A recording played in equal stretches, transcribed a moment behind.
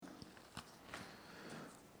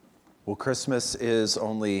Well, Christmas is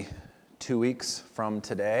only 2 weeks from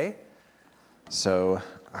today, so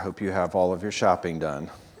I hope you have all of your shopping done.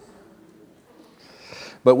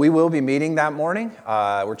 But we will be meeting that morning.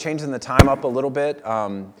 We're changing the time up a little bit.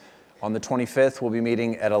 On the 25th, we'll be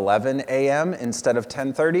meeting at 11 a.m. instead of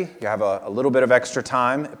 10:30. You have a little bit of extra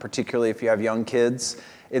time, particularly if you have young kids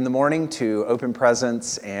in the morning, to open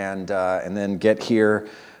presents and then get here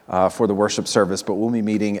for the worship service. But we'll be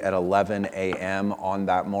meeting at 11 a.m. on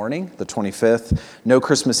that morning, the 25th. No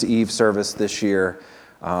Christmas Eve service this year,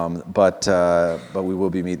 but we will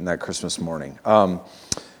be meeting that Christmas morning.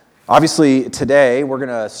 Obviously, today we're going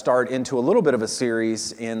to start into a little bit of a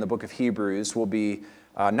series in the book of Hebrews. We'll be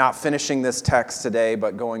not finishing this text today,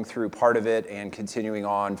 but going through part of it and continuing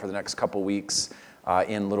on for the next couple weeks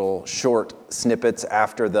in little short snippets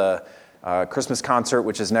after the Christmas concert,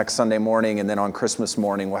 which is next Sunday morning, and then on Christmas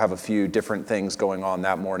morning we'll have a few different things going on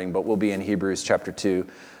that morning, but we'll be in Hebrews chapter 2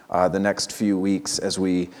 the next few weeks as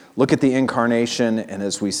we look at the incarnation and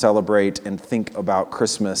as we celebrate and think about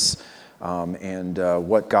Christmas and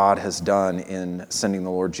what God has done in sending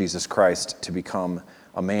the Lord Jesus Christ to become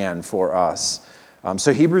a man for us.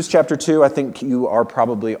 So Hebrews chapter 2, I think you are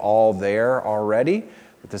probably all there already,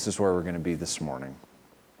 but this is where we're going to be this morning.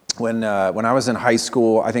 When I was in high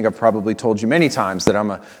school, I think I've probably told you many times that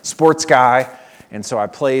I'm a sports guy, and so I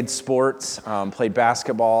played sports, played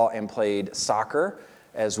basketball, and played soccer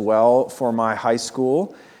as well for my high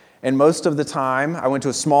school. And most of the time, I went to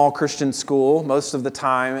a small Christian school. Most of the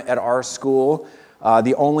time at our school,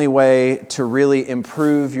 the only way to really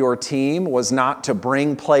improve your team was not to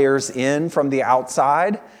bring players in from the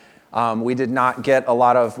outside. We did not get a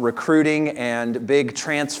lot of recruiting and big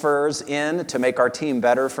transfers in to make our team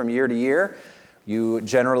better from year to year. You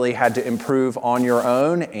generally had to improve on your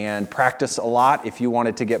own and practice a lot if you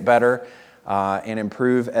wanted to get better and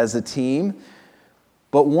improve as a team.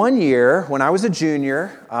 But one year, when I was a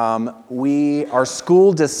junior, our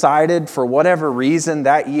school decided for whatever reason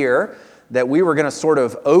that year that we were going to sort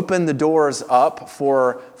of open the doors up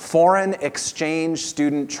for foreign exchange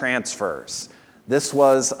student transfers. This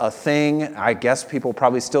was a thing. I guess people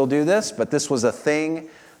probably still do this, but this was a thing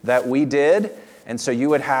that we did. And so you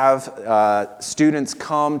would have students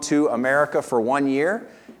come to America for 1 year,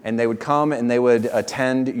 and they would come and they would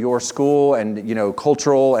attend your school and,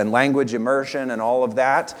 cultural and language immersion and all of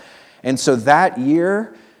that. And so that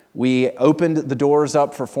year, we opened the doors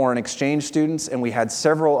up for foreign exchange students, and we had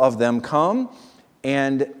several of them come.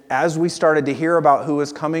 And as we started to hear about who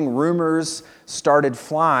was coming, rumors started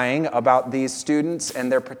flying about these students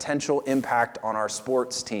and their potential impact on our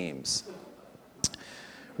sports teams.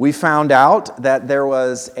 We found out that there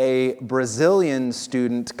was a Brazilian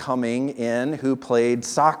student coming in who played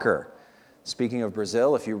soccer. Speaking of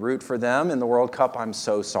Brazil, if you root for them in the World Cup, I'm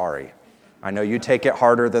so sorry. I know you take it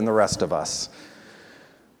harder than the rest of us,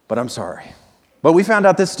 but I'm sorry. But we found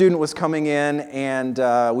out this student was coming in, and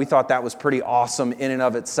we thought that was pretty awesome in and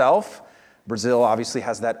of itself. Brazil obviously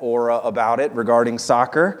has that aura about it regarding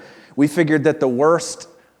soccer. We figured that the worst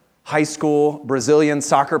high school Brazilian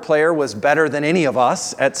soccer player was better than any of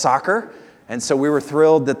us at soccer, and so we were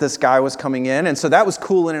thrilled that this guy was coming in, and so that was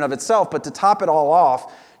cool in and of itself. But to top it all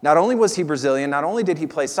off, not only was he Brazilian, not only did he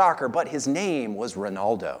play soccer, but his name was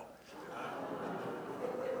Ronaldo.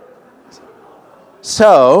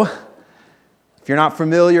 So, if you're not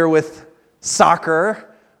familiar with soccer,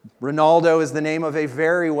 Ronaldo is the name of he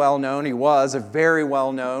was a very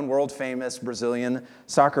well-known, world-famous Brazilian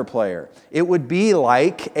soccer player. It would be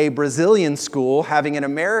like a Brazilian school having an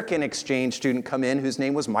American exchange student come in whose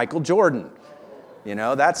name was Michael Jordan.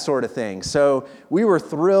 That sort of thing. So we were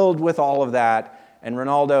thrilled with all of that, and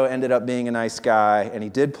Ronaldo ended up being a nice guy, and he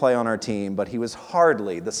did play on our team, but he was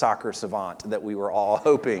hardly the soccer savant that we were all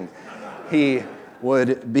hoping he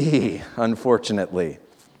would be, unfortunately.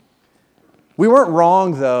 We weren't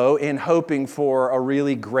wrong, though, in hoping for a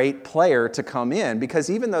really great player to come in, because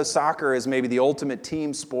even though soccer is maybe the ultimate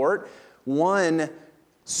team sport, one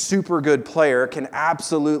super good player can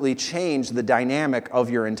absolutely change the dynamic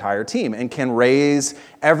of your entire team and can raise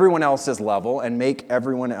everyone else's level and make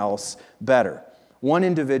everyone else better. One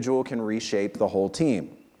individual can reshape the whole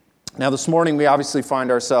team. Now, this morning, we obviously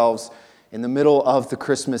find ourselves in the middle of the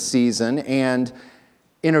Christmas season, and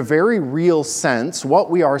in a very real sense,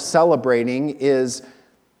 what we are celebrating is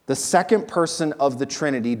the second person of the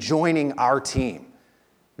Trinity joining our team.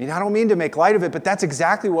 I don't mean to make light of it, but that's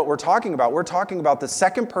exactly what we're talking about. We're talking about the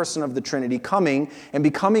second person of the Trinity coming and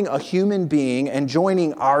becoming a human being and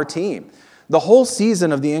joining our team. The whole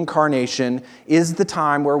season of the Incarnation is the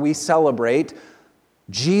time where we celebrate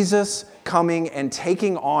Jesus coming and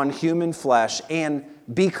taking on human flesh and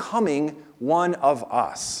becoming one of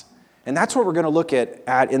us. And that's what we're going to look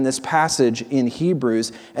at in this passage in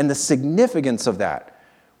Hebrews and the significance of that.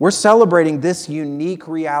 We're celebrating this unique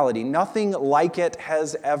reality. Nothing like it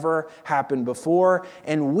has ever happened before,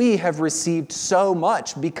 and we have received so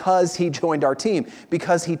much because he joined our team,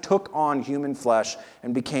 because he took on human flesh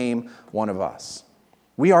and became one of us.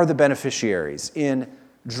 We are the beneficiaries in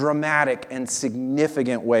dramatic and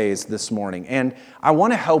significant ways this morning, and I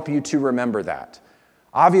want to help you to remember that.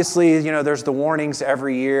 Obviously, there's the warnings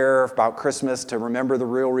every year about Christmas to remember the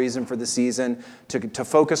real reason for the season, to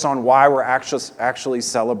focus on why we're actually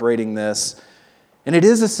celebrating this. And it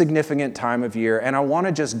is a significant time of year, and I want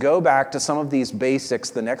to just go back to some of these basics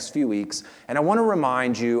the next few weeks, and I want to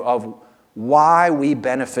remind you of why we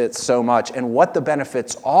benefit so much and what the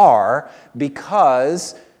benefits are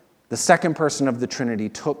because the second person of the Trinity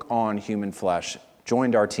took on human flesh,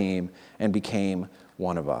 joined our team, and became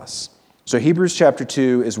one of us. So Hebrews chapter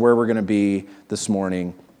 2 is where we're going to be this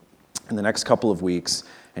morning in the next couple of weeks.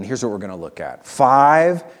 And here's what we're going to look at.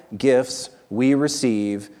 5 gifts we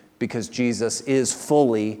receive because Jesus is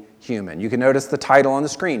fully human. You can notice the title on the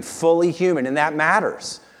screen, Fully Human, and that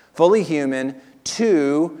matters. Fully human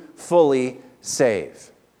to fully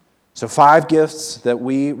save. So 5 gifts that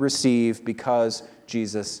we receive because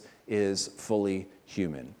Jesus is fully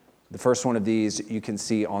human. The first one of these you can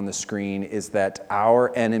see on the screen is that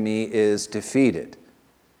our enemy is defeated.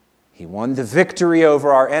 He won the victory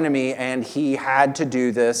over our enemy, and he had to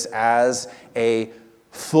do this as a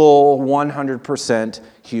full 100%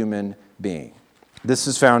 human being. This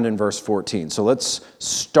is found in verse 14. So let's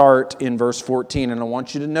start in verse 14, and I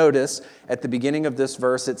want you to notice at the beginning of this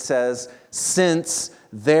verse it says, "Since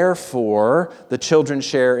therefore the children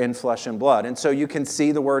share in flesh and blood." And so you can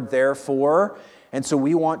see the word therefore. And so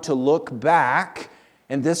we want to look back,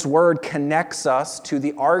 and this word connects us to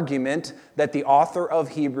the argument that the author of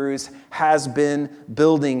Hebrews has been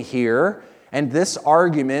building here. And this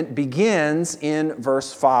argument begins in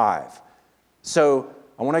verse 5. So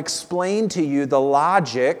I want to explain to you the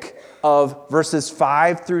logic of verses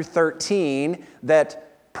 5 through 13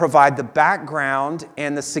 that provide the background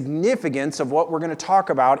and the significance of what we're going to talk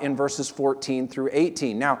about in verses 14 through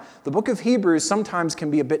 18. Now, the book of Hebrews sometimes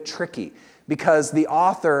can be a bit tricky, because the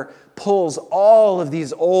author pulls all of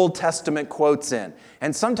these Old Testament quotes in.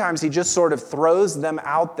 And sometimes he just sort of throws them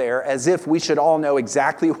out there as if we should all know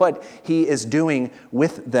exactly what he is doing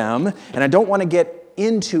with them. And I don't want to get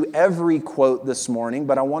into every quote this morning,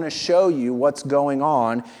 but I want to show you what's going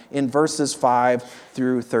on in verses 5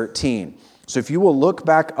 through 13. So if you will look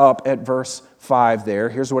back up at verse 5 there,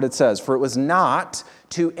 here's what it says. "For it was not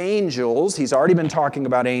to angels," he's already been talking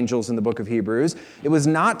about angels in the book of Hebrews, "it was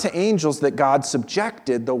not to angels that God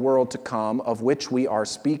subjected the world to come, of which we are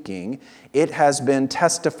speaking. It has been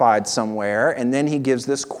testified somewhere," and then he gives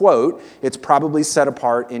this quote. It's probably set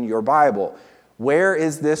apart in your Bible. Where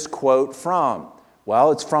is this quote from?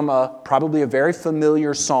 Well, it's from probably a very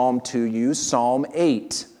familiar psalm to you, Psalm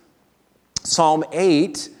 8. Psalm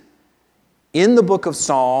 8 in the book of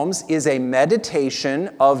Psalms is a meditation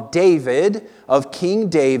of David, of King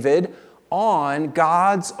David, on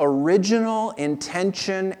God's original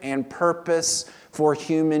intention and purpose for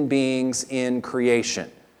human beings in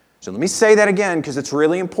creation. So let me say that again because it's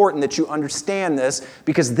really important that you understand this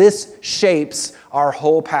because this shapes our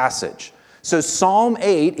whole passage. So Psalm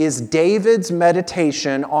 8 is David's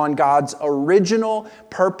meditation on God's original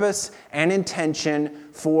purpose and intention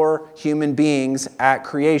for human beings at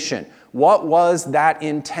creation. What was that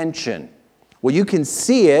intention? Well, you can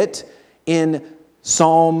see it in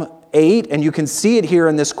Psalm 8, and you can see it here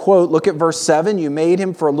in this quote. Look at verse 7. "You made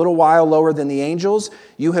him for a little while lower than the angels.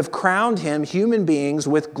 You have crowned him, human beings,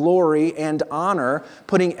 with glory and honor,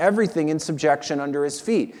 putting everything in subjection under his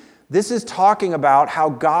feet." This is talking about how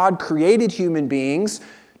God created human beings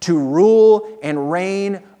to rule and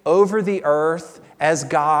reign over the earth as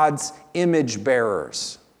God's image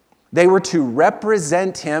bearers. They were to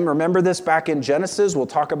represent him. Remember this back in Genesis. We'll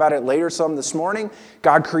talk about it later some this morning.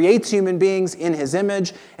 God creates human beings in his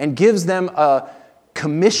image and gives them a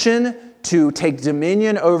commission to take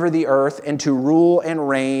dominion over the earth and to rule and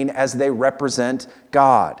reign as they represent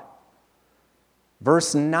God.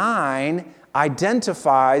 Verse 9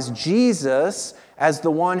 identifies Jesus as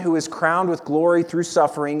the one who is crowned with glory through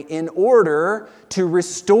suffering in order to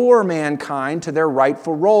restore mankind to their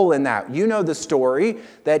rightful role in that. You know the story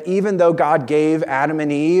that even though God gave Adam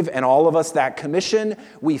and Eve and all of us that commission,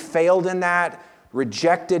 we failed in that,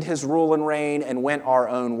 rejected his rule and reign, and went our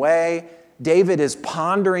own way. David is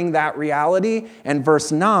pondering that reality, and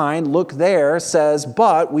verse 9, look there, says,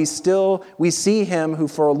 "But we see him who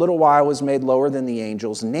for a little while was made lower than the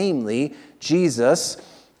angels, namely Jesus,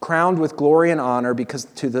 crowned with glory and honor because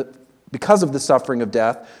because of the suffering of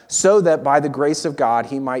death, so that by the grace of God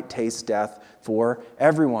he might taste death for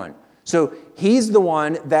everyone. So he's the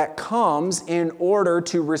one that comes in order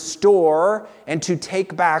to restore and to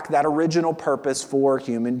take back that original purpose for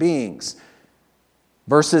human beings.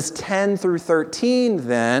 Verses 10 through 13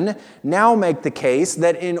 then now make the case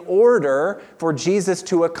that in order for Jesus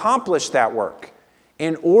to accomplish that work,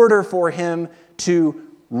 in order for him to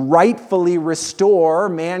rightfully restore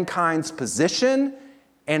mankind's position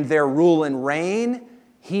and their rule and reign,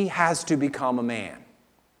 he has to become a man.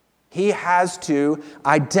 He has to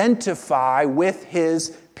identify with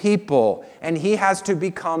his people, and he has to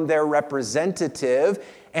become their representative,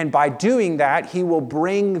 and by doing that, he will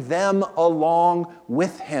bring them along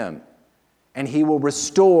with him, and he will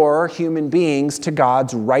restore human beings to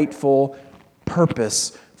God's rightful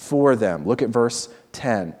purpose for them. Look at verse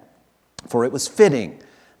 10. For it was fitting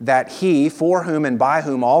that he, for whom and by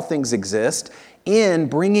whom all things exist, in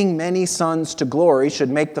bringing many sons to glory, should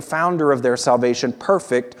make the founder of their salvation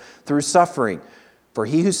perfect through suffering. For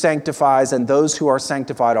he who sanctifies and those who are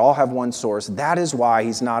sanctified all have one source. That is why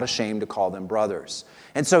he's not ashamed to call them brothers.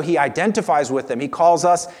 And so he identifies with them. He calls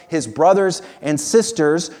us his brothers and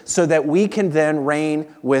sisters so that we can then reign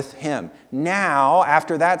with him. Now,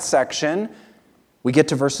 after that section, we get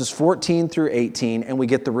to verses 14 through 18, and we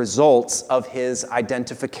get the results of his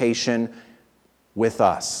identification with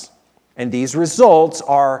us. And these results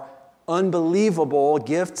are unbelievable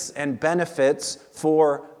gifts and benefits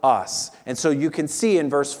for us. And so you can see in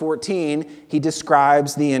verse 14, he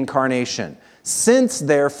describes the incarnation. Since,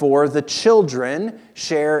 therefore, the children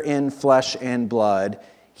share in flesh and blood,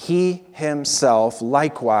 he himself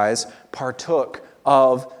likewise partook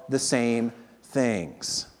of the same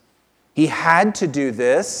things. He had to do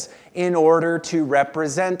this in order to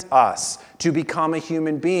represent us, to become a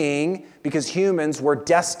human being, because humans were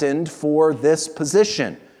destined for this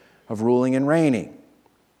position of ruling and reigning.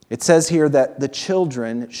 It says here that the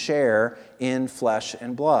children share in flesh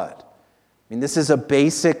and blood. I mean, this is a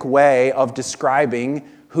basic way of describing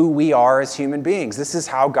who we are as human beings. This is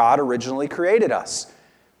how God originally created us.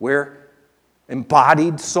 We're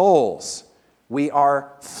embodied souls. We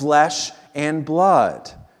are flesh and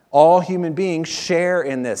blood. All human beings share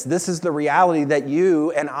in this. This is the reality that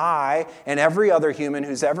you and I and every other human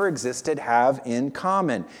who's ever existed have in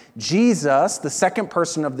common. Jesus, the second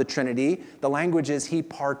person of the Trinity, the language is he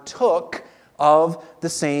partook of the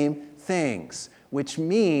same things, which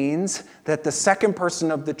means that the second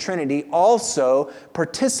person of the Trinity also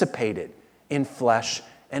participated in flesh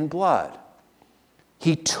and blood.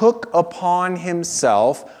 He took upon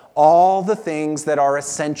himself all the things that are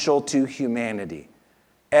essential to humanity.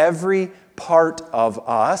 Every part of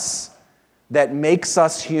us that makes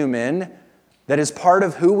us human, that is part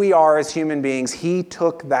of who we are as human beings, he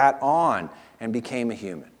took that on and became a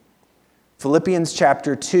human. Philippians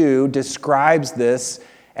chapter 2 describes this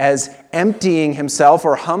as emptying himself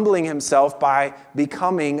or humbling himself by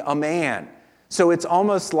becoming a man. So it's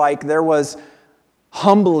almost like there was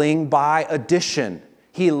humbling by addition.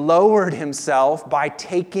 He lowered himself by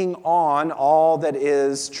taking on all that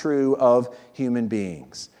is true of human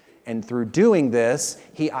beings. And through doing this,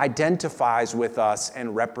 he identifies with us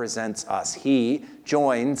and represents us. He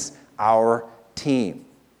joins our team.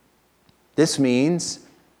 This means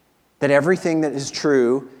that everything that is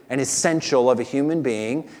true and essential of a human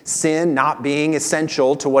being, sin not being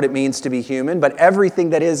essential to what it means to be human, but everything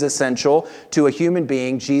that is essential to a human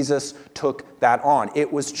being, Jesus took that on.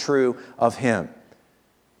 It was true of him.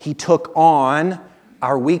 He took on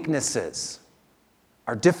our weaknesses,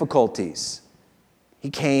 our difficulties. He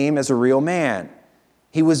came as a real man.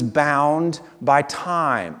 He was bound by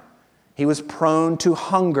time. He was prone to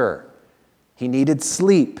hunger. He needed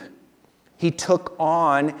sleep. He took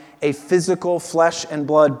on a physical flesh and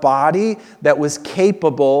blood body that was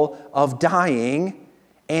capable of dying,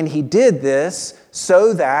 and he did this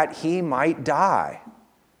so that he might die.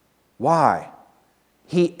 Why?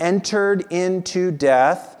 He entered into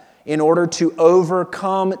death in order to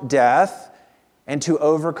overcome death and to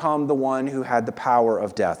overcome the one who had the power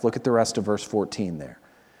of death. Look at the rest of verse 14 there.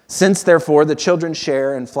 Since, therefore, the children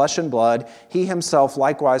share in flesh and blood, he himself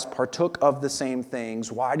likewise partook of the same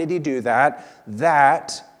things. Why did he do that?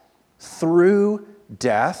 That through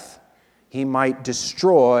death he might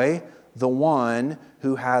destroy the one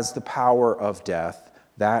who has the power of death.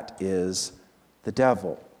 That is the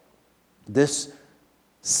devil. This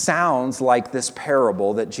sounds like this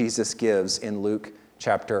parable that Jesus gives in Luke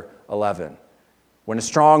chapter 11. When a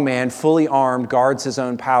strong man, fully armed, guards his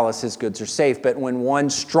own palace, his goods are safe. But when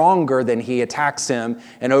one stronger than he attacks him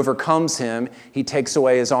and overcomes him, he takes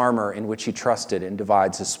away his armor in which he trusted and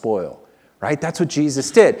divides his spoil. right? That's what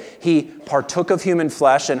Jesus did. He partook of human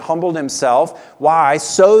flesh and humbled himself. Why?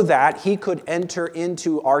 So that he could enter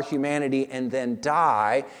into our humanity and then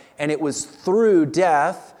die. And it was through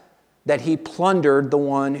death that he plundered the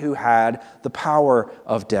one who had the power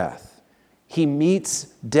of death. He meets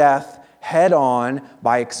death head on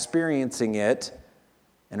by experiencing it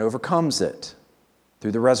and overcomes it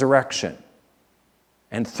through the resurrection.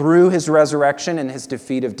 And through his resurrection and his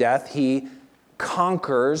defeat of death, he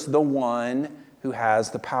conquers the one who has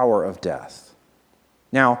the power of death.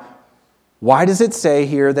 Now, why does it say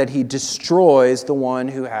here that he destroys the one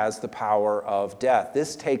who has the power of death?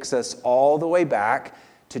 This takes us all the way back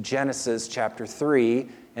to Genesis chapter 3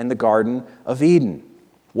 and the Garden of Eden.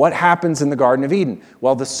 What happens in the Garden of Eden?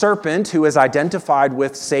 Well, the serpent, who is identified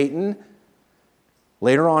with Satan,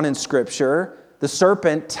 later on in Scripture, the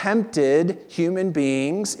serpent tempted human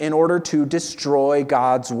beings in order to destroy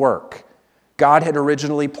God's work. God had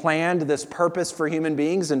originally planned this purpose for human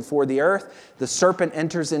beings and for the earth. The serpent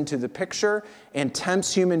enters into the picture and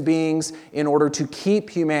tempts human beings in order to keep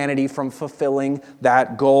humanity from fulfilling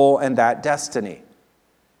that goal and that destiny.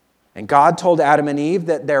 And God told Adam and Eve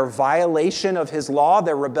that their violation of his law,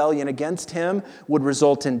 their rebellion against him, would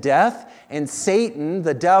result in death. And Satan,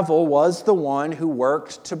 the devil, was the one who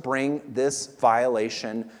worked to bring this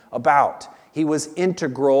violation about. He was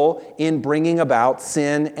integral in bringing about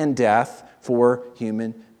sin and death for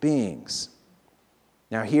human beings.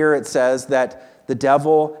 Now here it says that the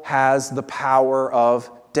devil has the power of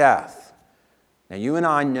death. Now you and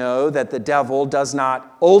I know that the devil does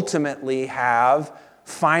not ultimately have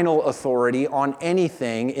final authority on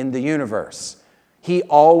anything in the universe. He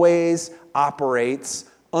always operates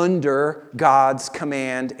under God's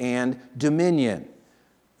command and dominion.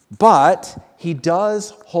 But he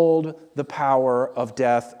does hold the power of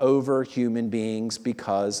death over human beings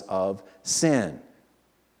because of sin.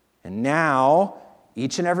 And now,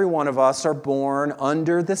 each and every one of us are born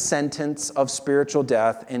under the sentence of spiritual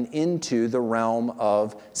death and into the realm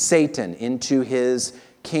of Satan, into his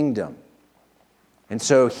kingdom. And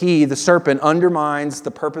so he, the serpent, undermines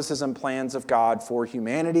the purposes and plans of God for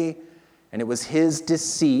humanity, and it was his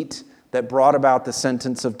deceit that brought about the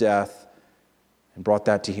sentence of death and brought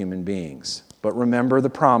that to human beings. But remember the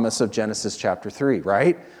promise of Genesis chapter 3,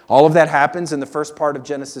 right? All of that happens in the first part of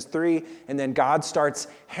Genesis 3, and then God starts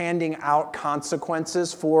handing out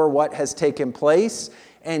consequences for what has taken place,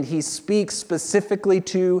 and he speaks specifically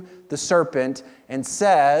to the serpent and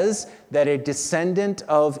says that a descendant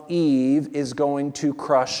of Eve is going to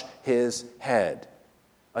crush his head.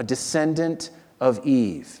 A descendant of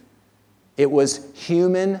Eve. It was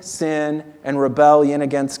human sin and rebellion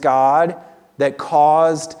against God that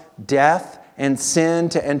caused death and sin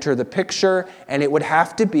to enter the picture, and it would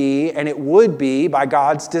have to be, and it would be by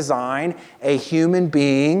God's design, a human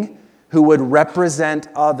being who would represent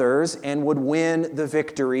others and would win the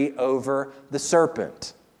victory over the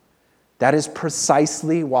serpent. That is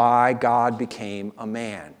precisely why God became a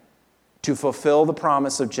man, to fulfill the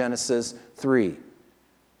promise of Genesis 3.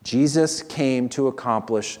 Jesus came to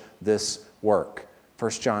accomplish this work.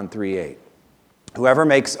 1 John 3:8. Whoever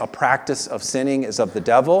makes a practice of sinning is of the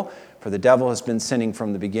devil, for the devil has been sinning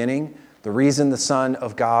from the beginning. The reason the Son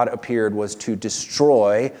of God appeared was to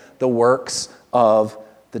destroy the works of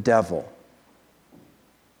the devil.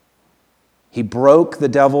 He broke the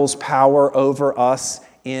devil's power over us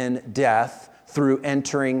in death through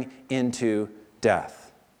entering into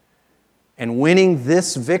death. And winning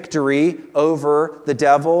this victory over the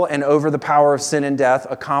devil and over the power of sin and death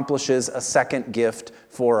accomplishes a second gift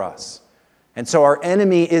for us. And so our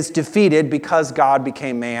enemy is defeated because God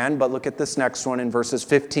became man. But look at this next one in verses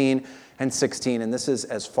 15 and 16. And this is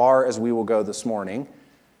as far as we will go this morning.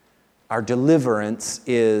 Our deliverance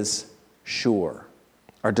is sure.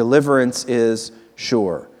 Our deliverance is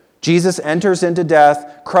sure. Jesus enters into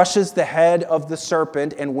death, crushes the head of the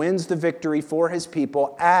serpent, and wins the victory for his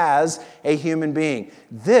people as a human being.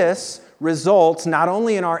 This results not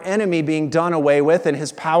only in our enemy being done away with and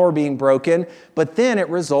his power being broken, but then it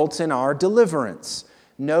results in our deliverance.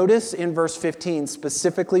 Notice in verse 15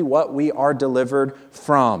 specifically what we are delivered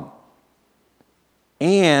from.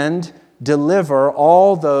 And deliver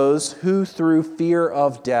all those who through fear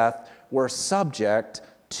of death were subject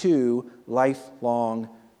to lifelong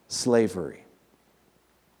slavery.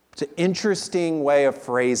 It's an interesting way of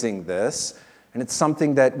phrasing this, and it's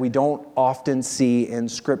something that we don't often see in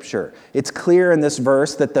Scripture. It's clear in this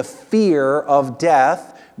verse that the fear of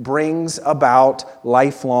death brings about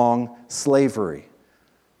lifelong slavery.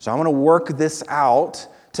 So I want to work this out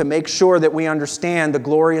to make sure that we understand the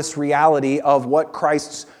glorious reality of what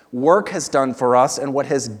Christ's work has done for us and what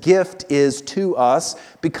his gift is to us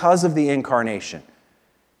because of the incarnation.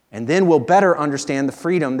 And then we'll better understand the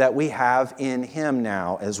freedom that we have in him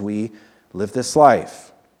now as we live this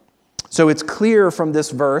life. So it's clear from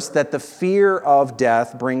this verse that the fear of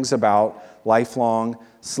death brings about lifelong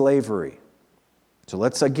slavery. So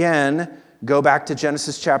let's again go back to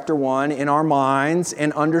Genesis chapter 1 in our minds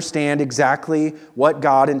and understand exactly what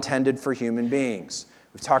God intended for human beings.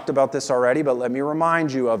 We've talked about this already, but let me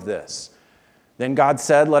remind you of this. Then God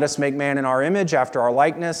said, "Let us make man in our image, after our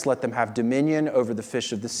likeness. Let them have dominion over the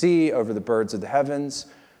fish of the sea, over the birds of the heavens,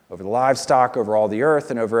 over the livestock, over all the earth,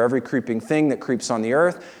 and over every creeping thing that creeps on the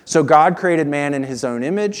earth." So God created man in his own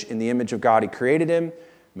image. In the image of God he created him.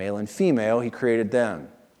 Male and female he created them.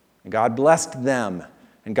 And God blessed them.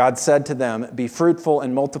 And God said to them, "Be fruitful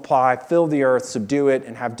and multiply, fill the earth, subdue it,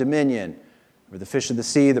 and have dominion over the fish of the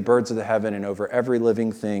sea, the birds of the heaven, and over every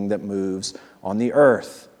living thing that moves on the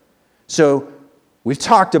earth." So we've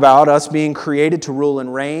talked about us being created to rule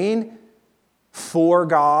and reign for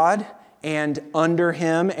God and under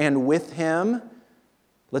him and with him.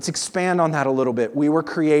 Let's expand on that a little bit. We were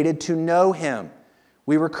created to know him.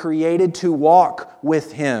 We were created to walk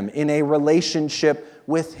with him in a relationship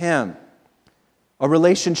with him. A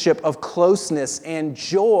relationship of closeness and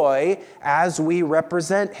joy as we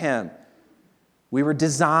represent him. We were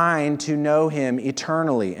designed to know him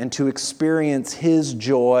eternally and to experience his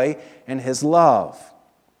joy and his love.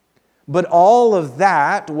 But all of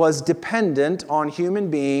that was dependent on human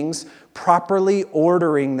beings properly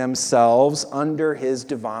ordering themselves under his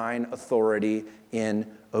divine authority in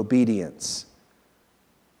obedience.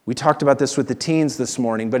 We talked about this with the teens this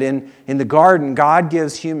morning, but in the garden, God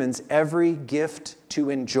gives humans every gift to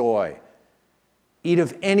enjoy. Eat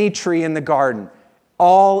of any tree in the garden.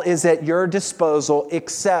 All is at your disposal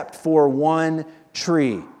except for one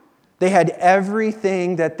tree. They had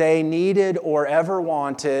everything that they needed or ever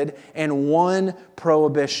wanted and one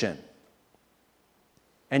prohibition.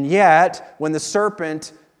 And yet, when the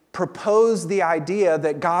serpent proposed the idea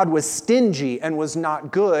that God was stingy and was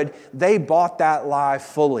not good, they bought that lie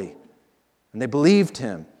fully. And they believed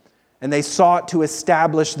him. And they sought to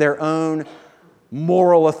establish their own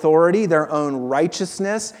moral authority, their own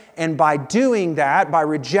righteousness. And by doing that, by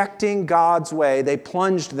rejecting God's way, they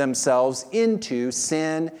plunged themselves into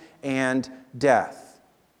sin and death.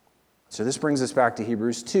 So this brings us back to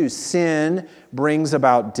Hebrews 2. Sin brings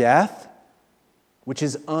about death, which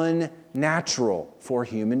is unnatural for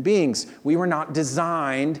human beings. We were not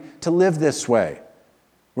designed to live this way.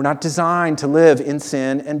 We're not designed to live in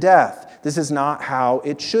sin and death. This is not how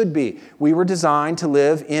it should be. We were designed to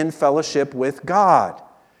live in fellowship with God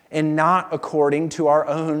and not according to our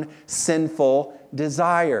own sinful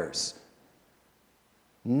desires.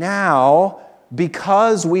 Now,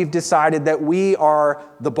 because we've decided that we are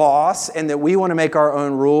the boss and that we want to make our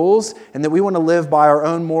own rules and that we want to live by our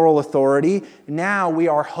own moral authority, now we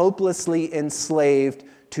are hopelessly enslaved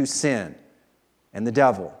to sin and the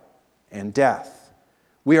devil and death.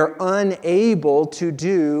 We are unable to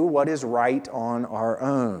do what is right on our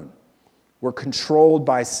own. We're controlled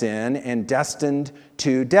by sin and destined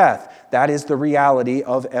to death. That is the reality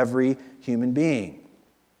of every human being.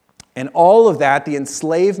 And all of that, the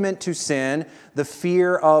enslavement to sin, the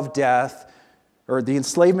fear of death, or the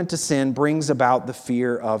enslavement to sin brings about the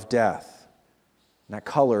fear of death. And that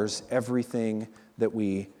colors everything that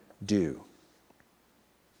we do.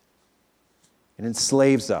 It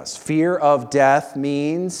enslaves us. Fear of death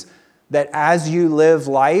means that as you live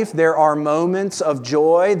life, there are moments of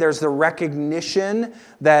joy. There's the recognition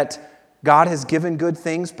that God has given good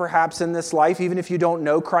things perhaps in this life. Even if you don't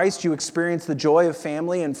know Christ, you experience the joy of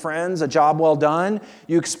family and friends, a job well done.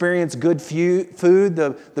 You experience good food,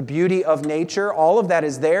 the beauty of nature. All of that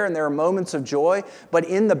is there, and there are moments of joy. But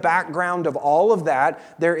in the background of all of that,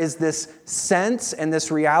 there is this sense and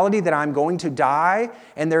this reality that I'm going to die,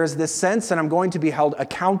 and there is this sense that I'm going to be held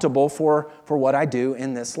accountable for what I do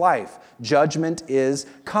in this life. Judgment is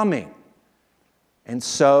coming. And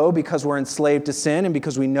so, because we're enslaved to sin and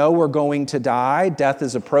because we know we're going to die, death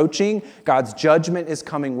is approaching, God's judgment is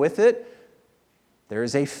coming with it, there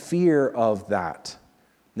is a fear of that.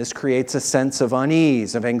 This creates a sense of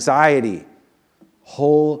unease, of anxiety,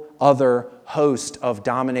 whole other host of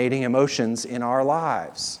dominating emotions in our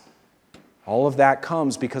lives. All of that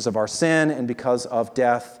comes because of our sin and because of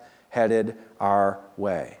death headed our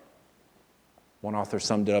way. One author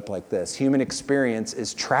summed it up like this: human experience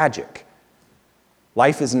is tragic.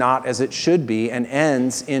 Life is not as it should be and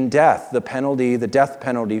ends in death, the death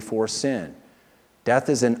penalty for sin. Death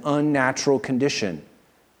is an unnatural condition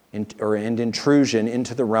and intrusion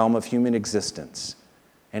into the realm of human existence.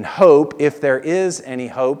 And hope, if there is any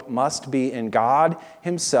hope, must be in God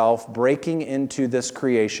himself breaking into this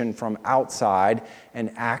creation from outside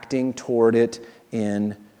and acting toward it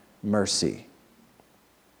in mercy.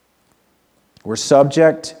 We're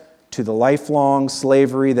subject to the lifelong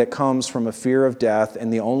slavery that comes from a fear of death,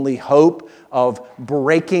 and the only hope of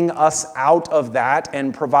breaking us out of that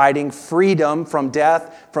and providing freedom from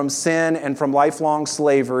death, from sin, and from lifelong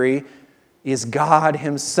slavery is God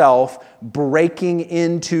himself breaking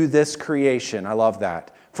into this creation. I love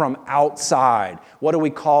that. From outside. What do we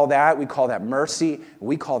call that? We call that mercy.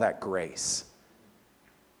 We call that grace.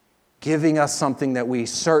 Giving us something that we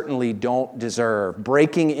certainly don't deserve.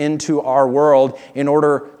 Breaking into our world in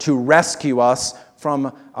order to rescue us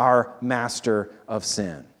from our master of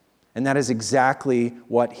sin. And that is exactly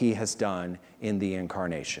what he has done in the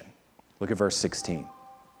incarnation. Look at verse 16.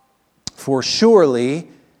 For surely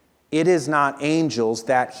it is not angels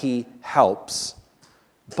that he helps,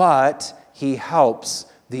 but he helps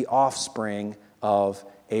the offspring of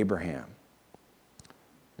Abraham.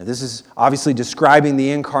 Now, this is obviously describing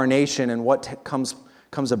the incarnation and what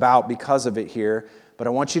comes about because of it here, but I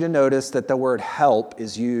want you to notice that the word help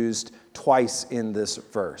is used twice in this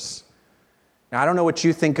verse. Now, I don't know what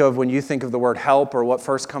you think of when you think of the word help or what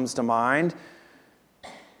first comes to mind.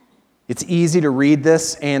 It's easy to read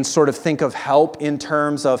this and sort of think of help in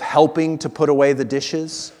terms of helping to put away the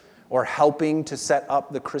dishes or helping to set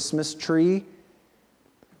up the Christmas tree.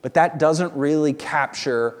 But that doesn't really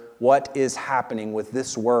capture what is happening with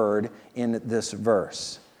this word in this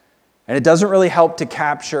verse. And it doesn't really help to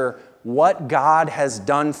capture what God has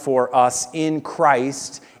done for us in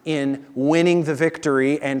Christ in winning the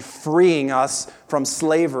victory and freeing us from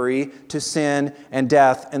slavery to sin and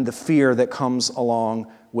death and the fear that comes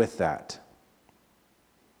along with that.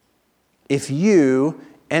 If you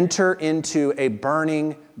enter into a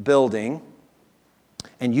burning building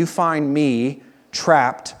and you find me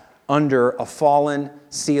trapped under a fallen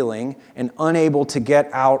ceiling and unable to get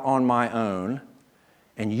out on my own,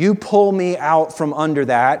 and you pull me out from under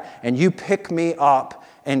that and you pick me up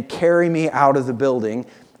and carry me out of the building,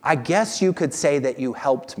 I guess you could say that you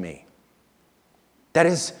helped me. That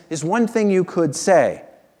is one thing you could say.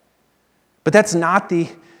 But that's not the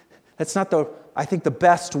I think the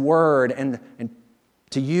best word and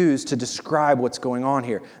to use to describe what's going on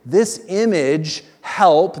here. This image,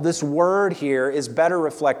 help, this word here is better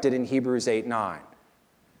reflected in Hebrews 8:9.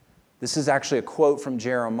 This is actually a quote from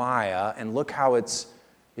Jeremiah, and look how it's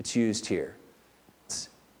used here. It's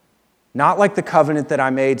not like the covenant that I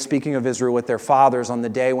made, speaking of Israel, with their fathers on the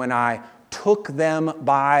day when I took them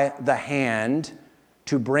by the hand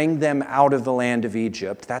to bring them out of the land of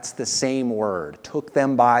Egypt. That's the same word, took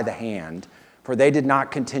them by the hand. For they did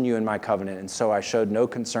not continue in my covenant, and so I showed no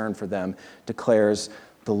concern for them, declares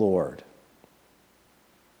the Lord.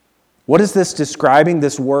 What is this describing,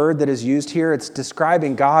 this word that is used here? It's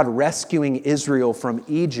describing God rescuing Israel from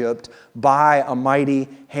Egypt by a mighty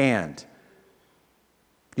hand.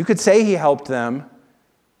 You could say he helped them,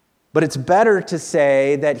 but it's better to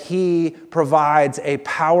say that he provides a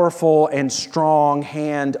powerful and strong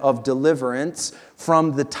hand of deliverance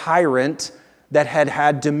from the tyrant that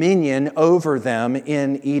had dominion over them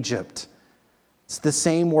in Egypt. It's the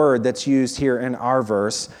same word that's used here in our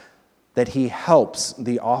verse, that he helps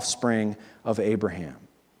the offspring of Abraham.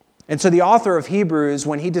 And so the author of Hebrews,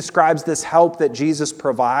 when he describes this help that Jesus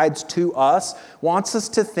provides to us, wants us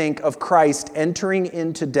to think of Christ entering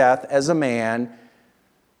into death as a man,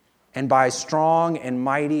 and by strong and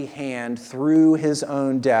mighty hand through his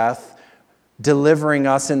own death, delivering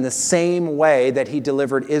us in the same way that he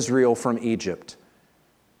delivered Israel from Egypt.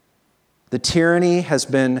 The tyranny has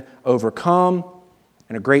been overcome,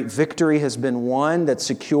 and a great victory has been won that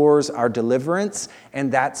secures our deliverance,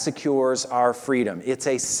 and that secures our freedom. It's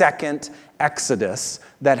a second Exodus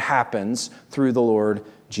that happens through the Lord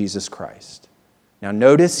Jesus Christ. Now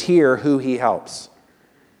notice here who he helps.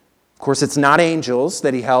 Of course, it's not angels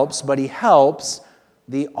that he helps, but he helps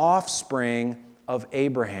the offspring of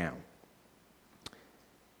Abraham.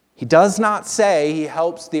 He does not say he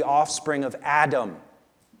helps the offspring of Adam,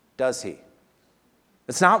 does he?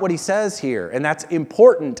 That's not what he says here, and that's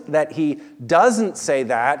important that he doesn't say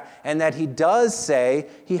that, and that he does say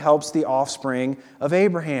he helps the offspring of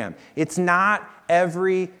Abraham. It's not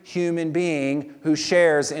every human being who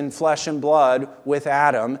shares in flesh and blood with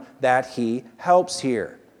Adam that he helps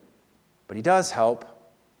here. But he does help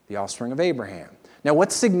the offspring of Abraham. Now,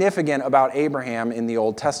 what's significant about Abraham in the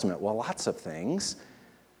Old Testament? Well, lots of things.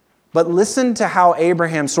 But listen to how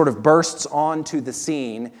Abraham sort of bursts onto the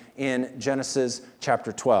scene in Genesis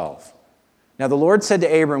chapter 12. Now the Lord said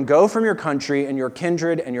to Abram, "Go from your country and your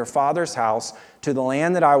kindred and your father's house to the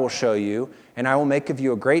land that I will show you, and I will make of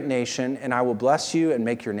you a great nation, and I will bless you and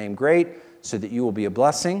make your name great, so that you will be a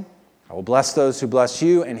blessing. I will bless those who bless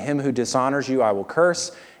you, and him who dishonors you I will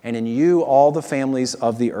curse, and in you all the families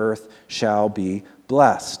of the earth shall be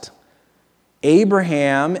blessed."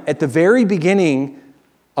 Abraham, at the very beginning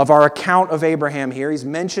of our account of Abraham here, he's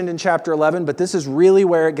mentioned in chapter 11, but this is really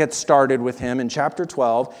where it gets started with him in chapter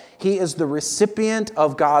 12. He is the recipient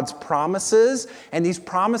of God's promises, and these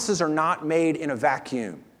promises are not made in a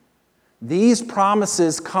vacuum. These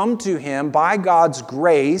promises come to him by God's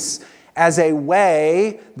grace as a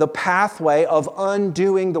way, the pathway of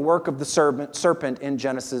undoing the work of the serpent in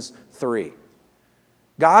Genesis 3.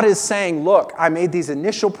 God is saying, look, I made these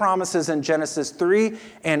initial promises in Genesis 3,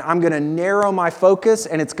 and I'm going to narrow my focus,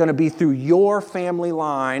 and it's going to be through your family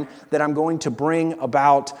line that I'm going to bring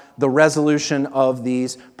about the resolution of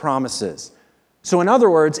these promises. So in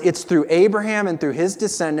other words, it's through Abraham and through his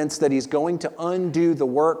descendants that he's going to undo the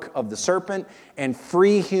work of the serpent and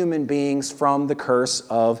free human beings from the curse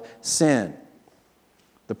of sin.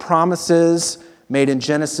 The promises made in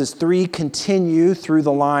Genesis 3 continue through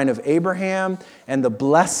the line of Abraham, and the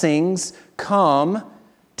blessings come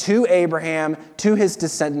to Abraham, to his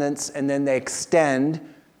descendants, and then they extend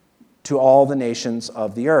to all the nations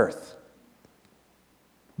of the earth.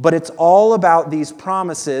 But it's all about these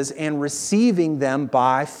promises and receiving them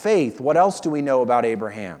by faith. What else do we know about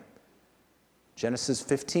Abraham? Genesis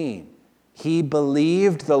 15. He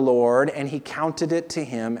believed the Lord, and he counted it to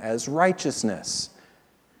him as righteousness.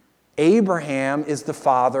 Abraham is the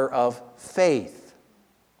father of faith.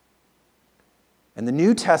 And the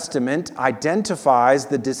New Testament identifies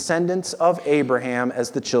the descendants of Abraham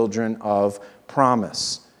as the children of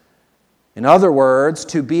promise. In other words,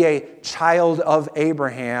 to be a child of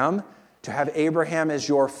Abraham, to have Abraham as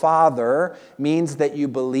your father, means that you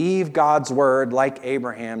believe God's word like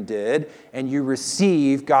Abraham did, and you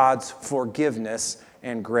receive God's forgiveness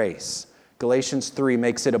and grace. Galatians 3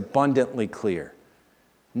 makes it abundantly clear.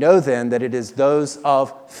 Know then that it is those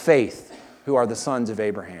of faith who are the sons of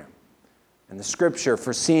Abraham. And the scripture,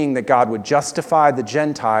 foreseeing that God would justify the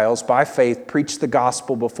Gentiles by faith, preached the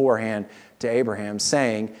gospel beforehand to Abraham,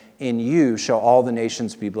 saying, "In you shall all the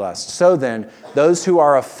nations be blessed." So then, those who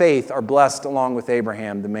are of faith are blessed along with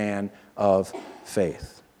Abraham, the man of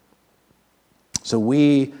faith. So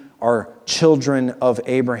we are children of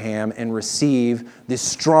Abraham and receive the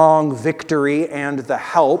strong victory and the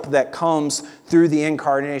help that comes through the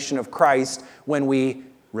incarnation of Christ when we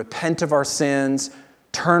repent of our sins,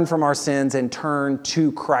 turn from our sins, and turn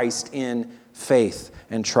to Christ in faith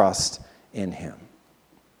and trust in him.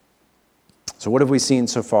 So what have we seen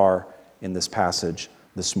so far in this passage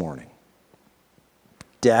this morning?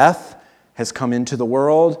 Death has come into the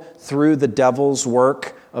world through the devil's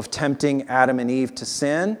work of tempting Adam and Eve to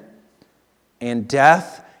sin. And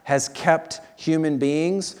death has kept human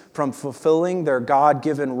beings from fulfilling their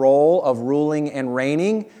God-given role of ruling and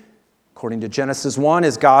reigning, according to Genesis 1,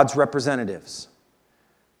 as God's representatives.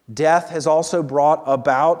 Death has also brought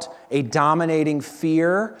about a dominating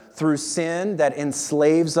fear through sin that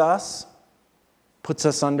enslaves us, puts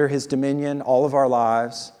us under his dominion all of our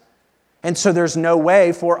lives. And so there's no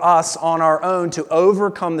way for us on our own to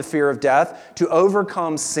overcome the fear of death, to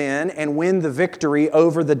overcome sin, and win the victory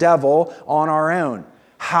over the devil on our own.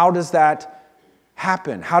 How does that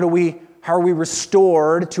happen? How are we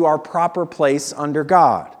restored to our proper place under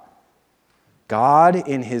God? God,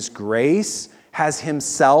 in his grace, has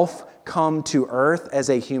himself come to earth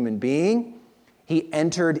as a human being. He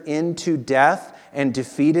entered into death and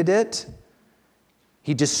defeated it.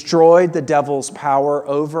 He destroyed the devil's power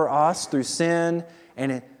over us through sin,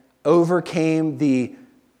 and it overcame the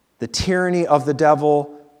tyranny of the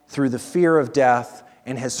devil through the fear of death,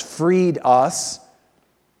 and has freed us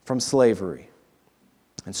from slavery.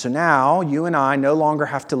 And so now you and I no longer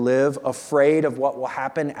have to live afraid of what will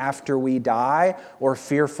happen after we die or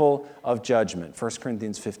fearful of judgment. 1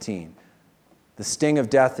 Corinthians 15. The sting of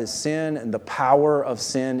death is sin, and the power of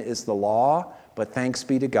sin is the law. But thanks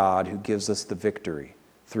be to God who gives us the victory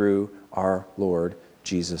through our Lord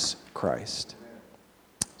Jesus Christ.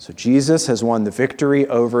 So Jesus has won the victory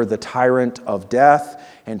over the tyrant of death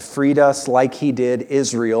and freed us like he did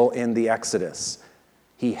Israel in the Exodus.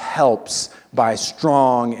 He helps by a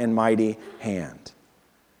strong and mighty hand.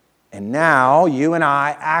 And now you and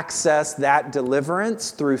I access that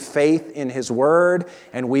deliverance through faith in his word,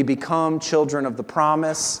 and we become children of the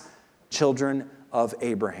promise, children of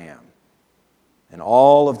Abraham. And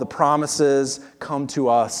all of the promises come to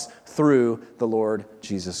us through the Lord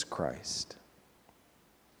Jesus Christ.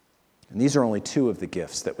 And these are only 2 of the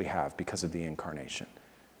gifts that we have because of the incarnation.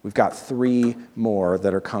 We've got 3 more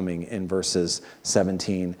that are coming in verses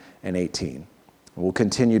 17 and 18. We'll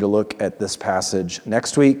continue to look at this passage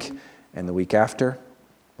next week and the week after.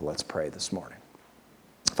 But let's pray this morning.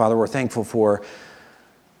 Father, we're thankful for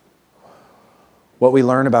what we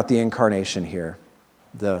learn about the incarnation here,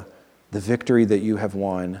 the victory that you have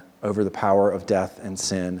won over the power of death and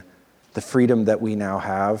sin, the freedom that we now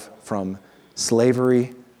have from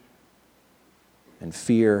slavery and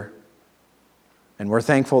fear. And we're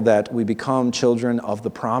thankful that we become children of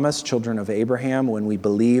the promise, children of Abraham, when we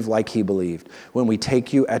believe like he believed, when we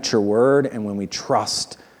take you at your word, and when we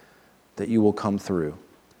trust that you will come through.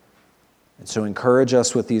 And so encourage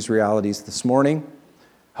us with these realities this morning.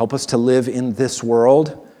 Help us to live in this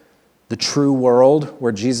world, the true world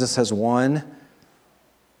where Jesus has won,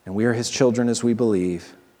 and we are his children as we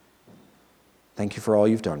believe. Thank you for all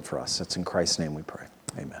you've done for us. It's in Christ's name we pray.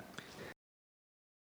 Amen.